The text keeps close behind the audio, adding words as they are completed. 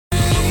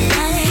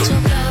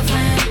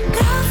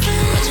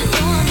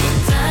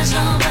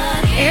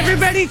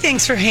everybody.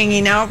 Thanks for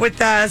hanging out with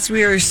us.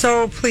 We are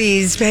so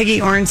pleased. Peggy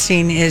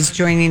Ornstein is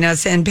joining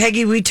us. And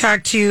Peggy, we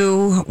talked to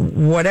you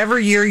whatever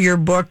year your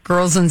book,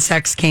 Girls and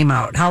Sex, came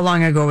out. How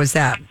long ago was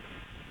that?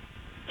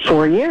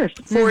 4 years.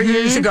 4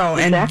 years ago.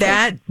 Exactly. And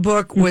that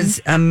book was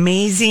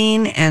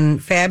amazing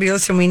and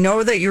fabulous. And we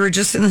know that you were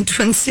just in the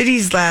Twin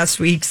Cities last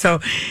week.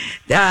 So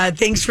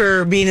thanks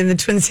for being in the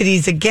Twin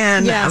Cities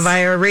again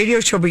via our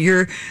radio show. But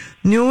your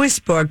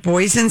newest book,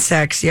 Boys and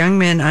Sex, Young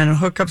Men on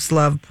Hookups,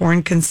 Love,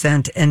 Porn,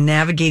 Consent, and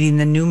Navigating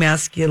the New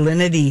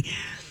Masculinity,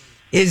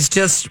 is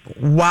just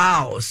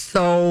wow.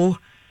 So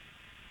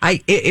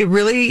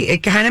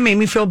it kind of made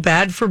me feel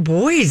bad for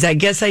boys. I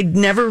guess I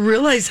never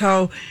realized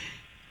how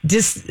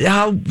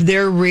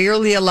they're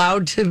rarely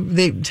allowed to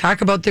they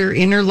talk about their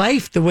inner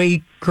life the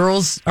way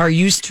girls are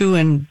used to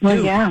and do.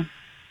 Well, yeah.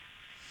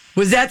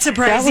 Was that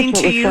surprising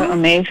to you? So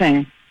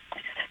amazing.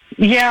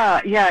 Yeah.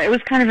 It was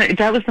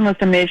that was the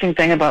most amazing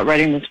thing about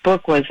writing this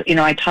book was,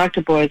 I talked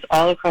to boys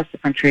all across the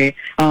country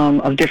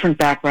of different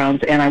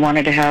backgrounds, and I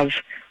wanted to have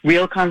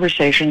real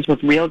conversations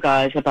with real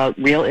guys about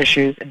real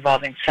issues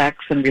involving sex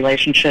and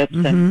relationships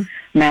and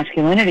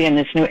masculinity in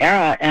this new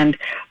era. And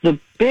the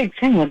big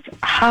thing was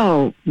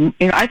how,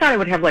 I thought I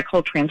would have like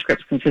whole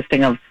transcripts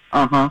consisting of,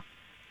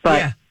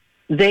 but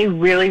they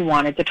really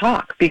wanted to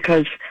talk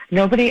because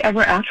nobody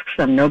ever asks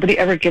them. Nobody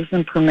ever gives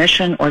them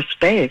permission or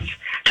space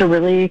to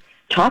really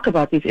talk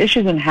about these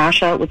issues and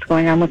hash out what's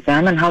going on with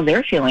them and how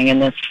they're feeling in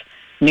this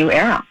new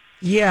era.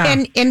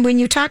 Yeah. And when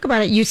you talk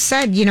about it, you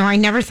said, I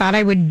never thought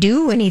I would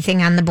do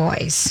anything on the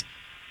boys.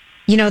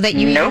 That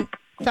you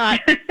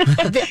thought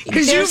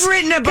because you've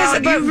written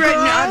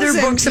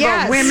other books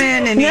about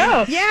women and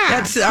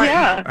that's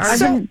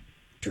our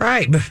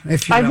tribe.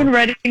 If you I've been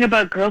writing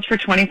about girls for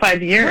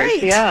 25 years.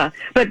 Right. Yeah,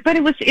 but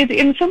it was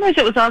in some ways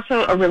it was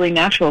also a really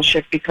natural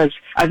shift because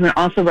I've been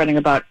also writing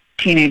about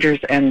teenagers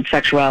and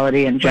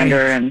sexuality and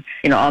gender and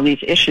all these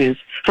issues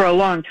for a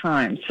long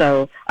time.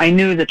 So I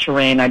knew the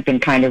terrain. I'd been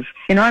kind of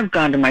I've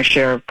gone to my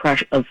share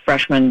of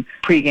freshman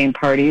pregame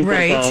parties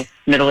as a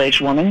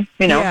middle-aged woman.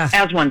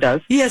 As one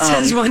does. Yes,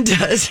 as one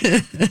does.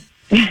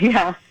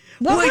 Yeah.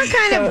 Well,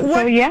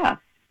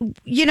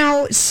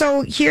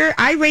 So here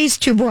I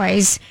raised two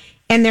boys,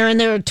 and they're in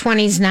their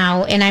 20s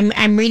now, and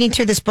I'm reading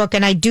through this book,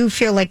 and I do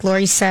feel like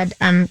Lori said,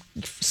 I'm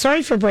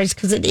sorry for boys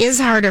because it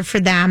is harder for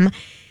them.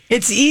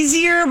 It's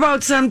easier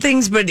about some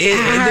things, but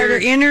their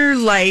inner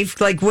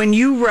life, like when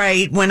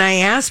I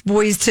ask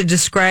boys to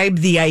describe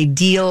the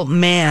ideal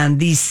man,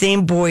 these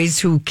same boys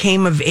who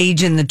came of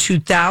age in the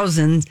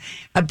 2000s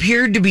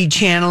appeared to be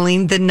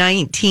channeling the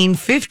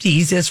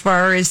 1950s as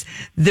far as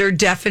their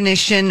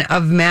definition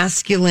of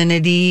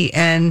masculinity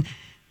and,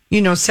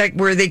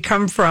 where they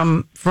come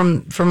from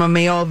a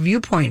male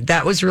viewpoint.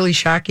 That was really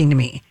shocking to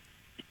me.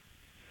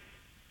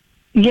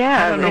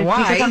 Yeah, I don't know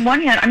why. Because on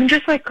one hand,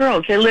 just like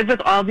girls, they live with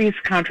all these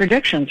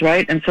contradictions,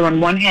 right? And so on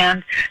one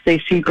hand, they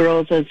see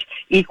girls as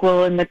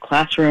equal in the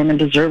classroom and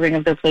deserving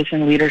of their place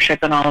in leadership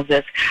and all of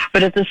this.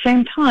 But at the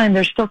same time,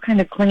 they're still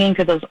kind of clinging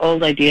to those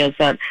old ideas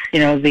that,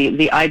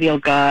 the ideal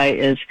guy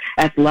is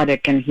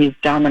athletic and he's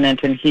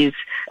dominant and he's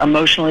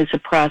emotionally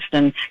suppressed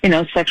and,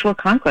 sexual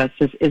conquest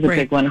is a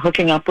big one.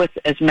 Hooking up with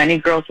as many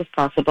girls as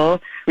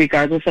possible,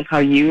 regardless of how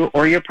you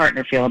or your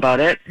partner feel about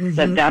it,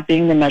 that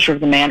being the measure of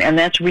the man. And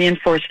that's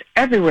reinforced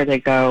everywhere they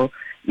go,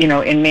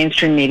 in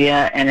mainstream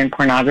media and in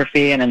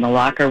pornography and in the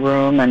locker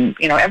room and,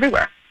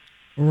 everywhere.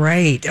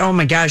 Right. Oh,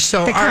 my gosh.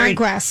 So the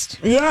conquest.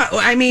 Yeah.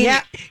 I mean,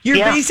 you're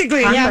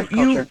basically,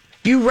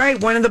 you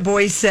right. One of the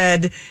boys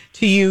said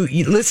to you,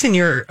 listen,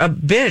 you're a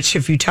bitch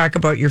if you talk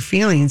about your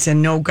feelings,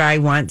 and no guy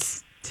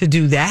wants to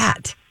do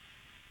that.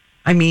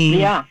 I mean.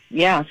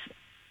 Yes.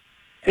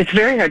 It's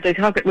very hard. They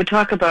would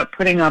talk about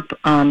putting up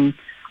a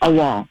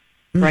wall,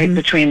 right,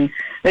 between,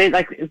 a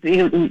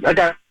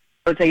guy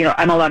would say,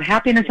 I'm allowed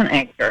happiness and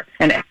anger,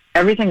 and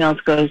everything else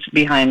goes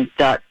behind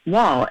that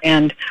wall.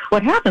 And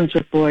what happens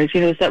with boys,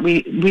 is that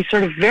we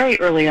sort of very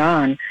early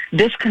on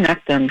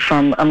disconnect them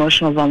from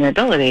emotional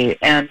vulnerability.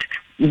 And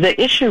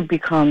the issue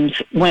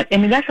becomes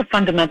that's a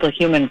fundamental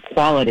human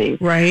quality.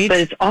 Right. But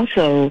it's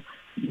also,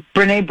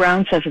 Brene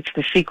Brown says it's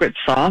the secret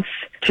sauce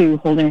to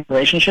holding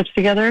relationships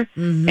together.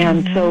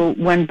 And so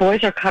when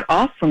boys are cut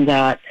off from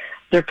that,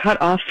 they're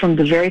cut off from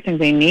the very thing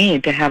they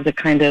need to have the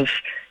kind of,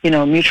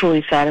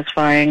 mutually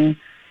satisfying,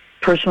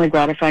 personally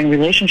gratifying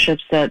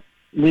relationships that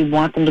we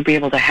want them to be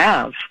able to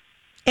have.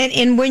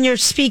 And when you're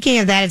speaking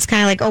of that, it's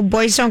kind of like, oh,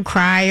 boys don't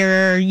cry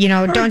or,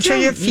 don't show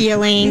your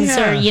feelings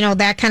or,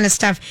 that kind of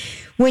stuff.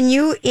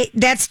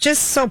 That's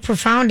just so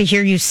profound to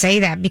hear you say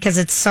that because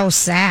it's so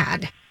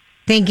sad.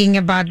 Thinking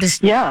about this,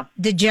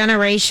 the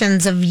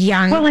generations of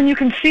young. Well, and you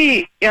can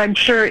see, I'm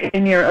sure,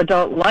 in your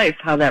adult life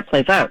how that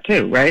plays out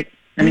too, right?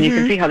 I mean, you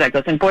can see how that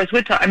goes. And boys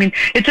would talk. I mean,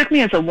 it took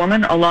me as a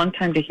woman a long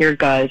time to hear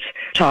guys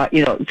talk,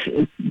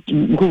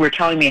 who were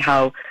telling me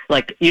how,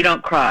 like, you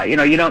don't cry,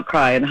 you don't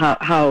cry, and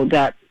how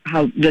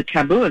the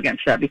taboo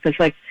against that, because,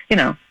 like,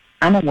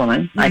 I'm a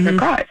woman, I can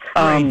cry.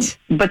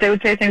 But they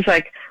would say things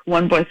like,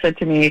 one boy said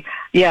to me,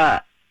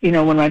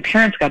 when my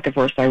parents got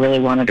divorced, I really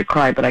wanted to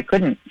cry, but I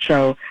couldn't.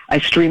 So I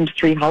streamed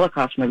 3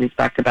 Holocaust movies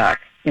back to back.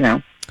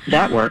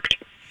 That worked.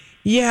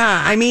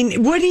 Yeah, I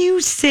mean, what do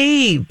you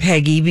say,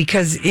 Peggy?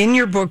 Because in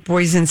your book,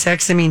 Boys and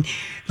Sex, I mean,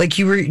 like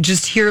you were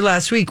just here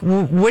last week,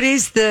 what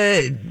is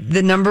the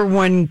number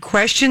one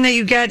question that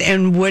you get,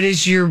 and what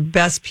is your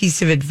best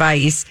piece of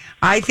advice?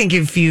 I think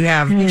if you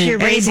have you're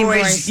raising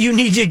boys, you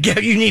need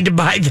to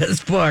buy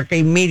this book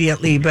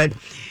immediately. But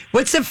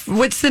what's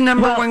the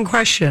number one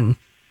question?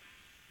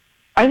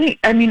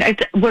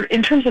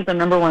 In terms of the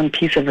number one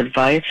piece of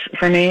advice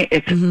for me,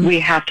 it's we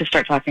have to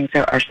start talking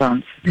to our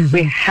sons. Mm-hmm.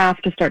 We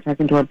have to start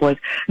talking to our boys,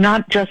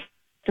 not just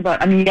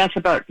about,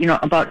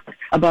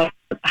 about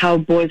how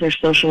boys are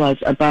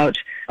socialized, about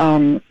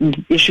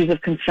issues of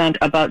consent,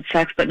 about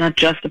sex, but not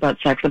just about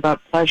sex, about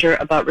pleasure,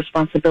 about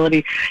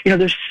responsibility.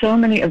 There's so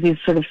many of these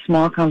sort of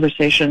small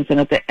conversations,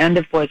 and at the end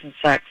of Boys and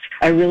Sex,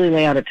 I really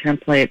lay out a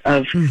template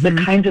of the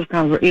kinds of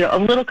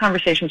little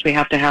conversations we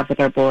have to have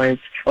with our boys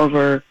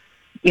over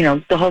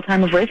the whole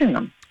time of raising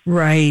them.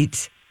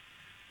 Right.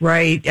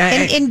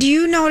 And do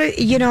you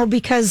know,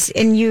 because,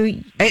 and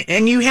you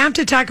have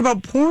to talk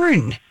about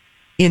porn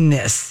in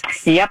this.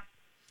 Yep.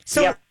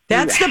 So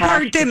that's the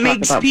part that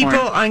makes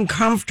people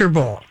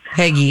uncomfortable,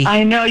 Peggy.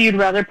 I know you'd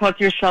rather poke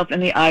yourself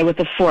in the eye with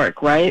a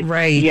fork, right?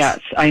 Right.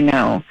 Yes, I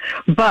know.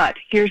 But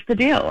here's the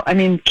deal. I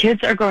mean,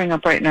 kids are growing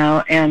up right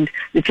now, and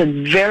it's a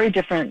very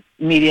different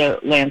media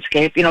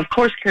landscape. Of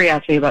course,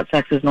 curiosity about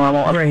sex is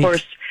normal. Of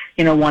course,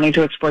 wanting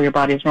to explore your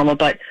body is normal,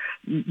 but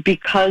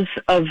because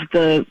of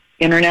the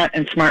internet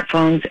and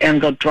smartphones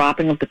and the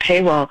dropping of the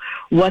paywall,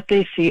 what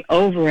they see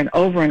over and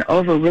over and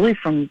over, really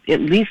from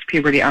at least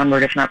puberty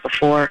onward, if not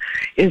before,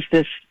 is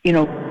this,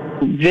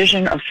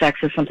 vision of sex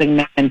as something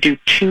men do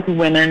to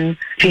women,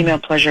 female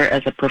pleasure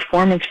as a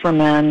performance for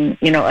men.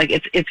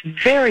 It's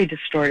very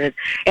distorted,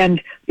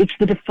 and it's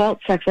the default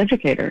sex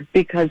educator,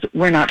 because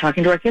we're not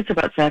talking to our kids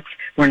about sex.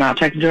 We're not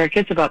talking to our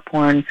kids about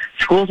porn.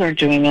 Schools aren't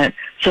doing it.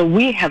 So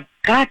we have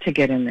got to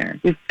get in there.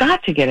 We've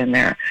got to get in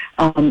there.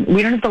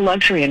 We don't have the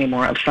luxury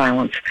anymore of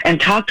silence, and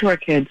talk to our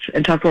kids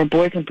and talk to our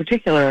boys in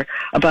particular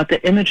about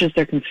the images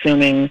they're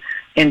consuming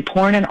in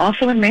porn and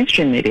also in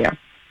mainstream media.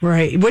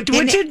 Right. What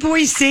did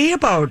boys say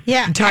about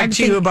talk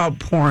to you about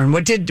porn?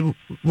 What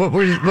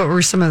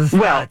were some of the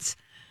thoughts?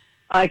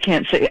 Well, I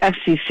can't say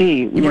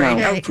FCC. Of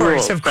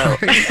course.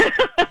 But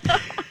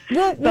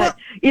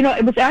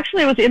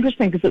it was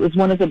interesting because it was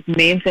one of the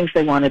main things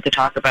they wanted to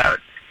talk about.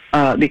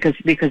 Because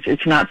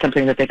it's not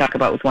something that they talk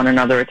about with one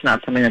another. It's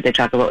not something that they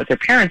talk about with their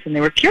parents, and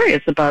they were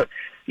curious about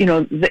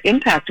the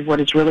impact of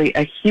what is really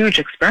a huge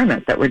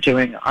experiment that we're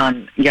doing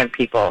on young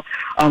people.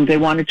 They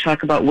wanted to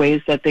talk about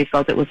ways that they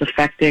felt it was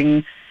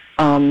affecting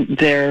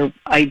their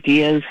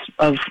ideas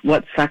of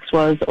what sex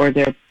was, or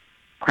their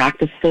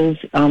practices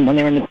when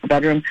they were in the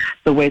bedroom,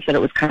 the ways that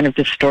it was kind of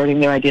distorting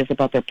their ideas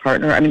about their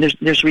partner. I mean,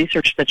 there's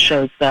research that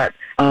shows that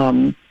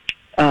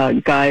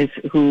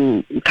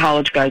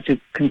college guys who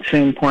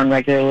consume porn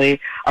regularly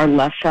are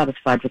less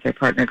satisfied with their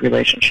partnered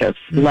relationships,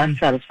 less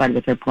satisfied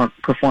with their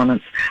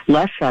performance,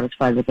 less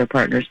satisfied with their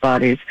partner's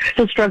bodies,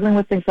 so struggling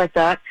with things like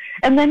that.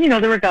 And then,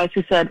 there were guys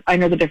who said, I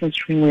know the difference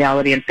between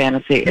reality and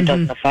fantasy. It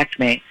doesn't affect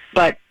me.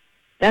 But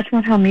that's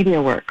not how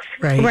media works.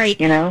 Right.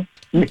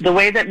 The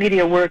way that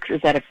media works is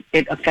that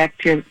it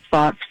affects your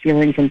thoughts,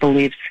 feelings, and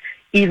beliefs,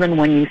 even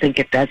when you think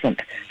it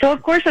doesn't. So,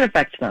 of course, it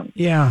affects them.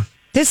 Yeah.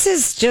 This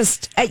is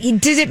just,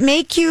 did it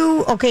make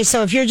you, okay,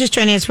 so if you're just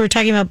joining us, we're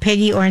talking about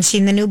Peggy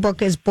Orenstein. The new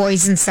book is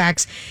Boys and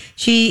Sex.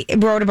 She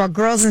wrote about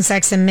girls and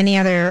sex and many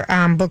other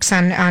books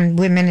on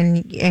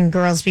women and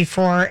girls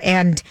before.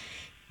 And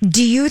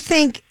do you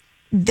think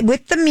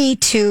with the Me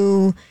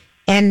Too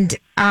and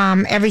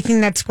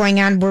everything that's going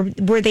on,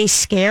 were they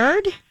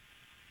scared?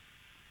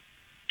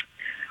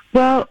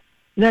 Well,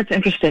 that's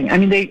interesting. I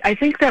mean, I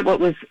think that what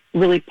was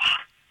really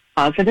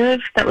positive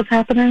that was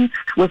happening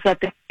was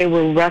that they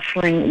were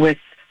wrestling with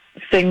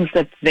things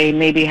that they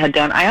maybe had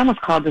done. I almost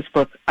called this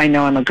book I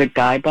Know I'm a Good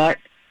Guy, but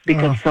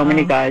because so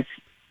many guys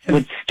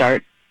would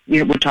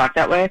talk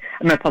that way.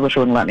 I mean, my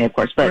publisher wouldn't let me, of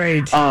course, but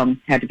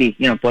had to be,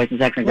 Boys and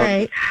Sex and Girls.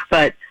 Right.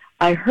 But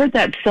I heard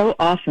that so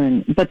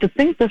often. But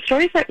the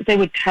stories that they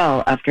would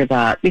tell after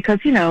that, because,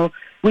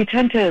 we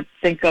tend to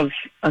think of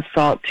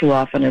assault too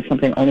often as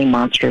something only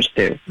monsters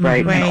do,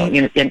 right?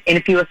 And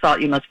if you assault,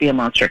 you must be a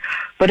monster.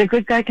 But a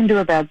good guy can do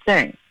a bad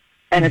thing,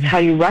 and it's how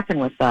you reckon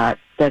with that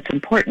that's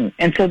important.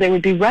 And so they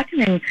would be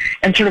reckoning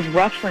and sort of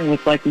wrestling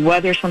with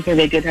whether something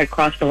they did had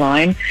crossed the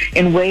line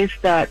in ways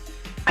that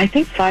I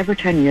think 5 or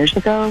 10 years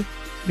ago,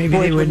 maybe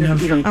they wouldn't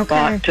have even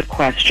thought to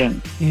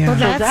question. Yeah. Well,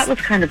 so that was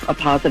kind of a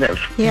positive.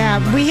 Yeah,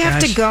 we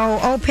have to go.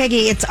 Oh,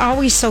 Peggy, it's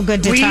always so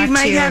good to talk to you. We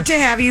might have to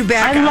have you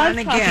back on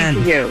again.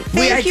 To you.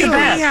 Thank you. We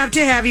have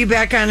to have you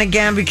back on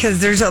again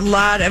because there's a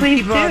lot of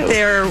people out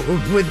there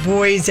with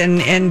boys,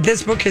 and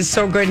this book is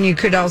so good. And you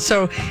could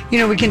also,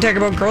 we can talk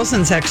about girls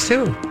and sex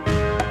too.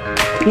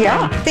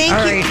 Yeah. Thank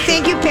you.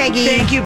 Thank you, Peggy. Thank you.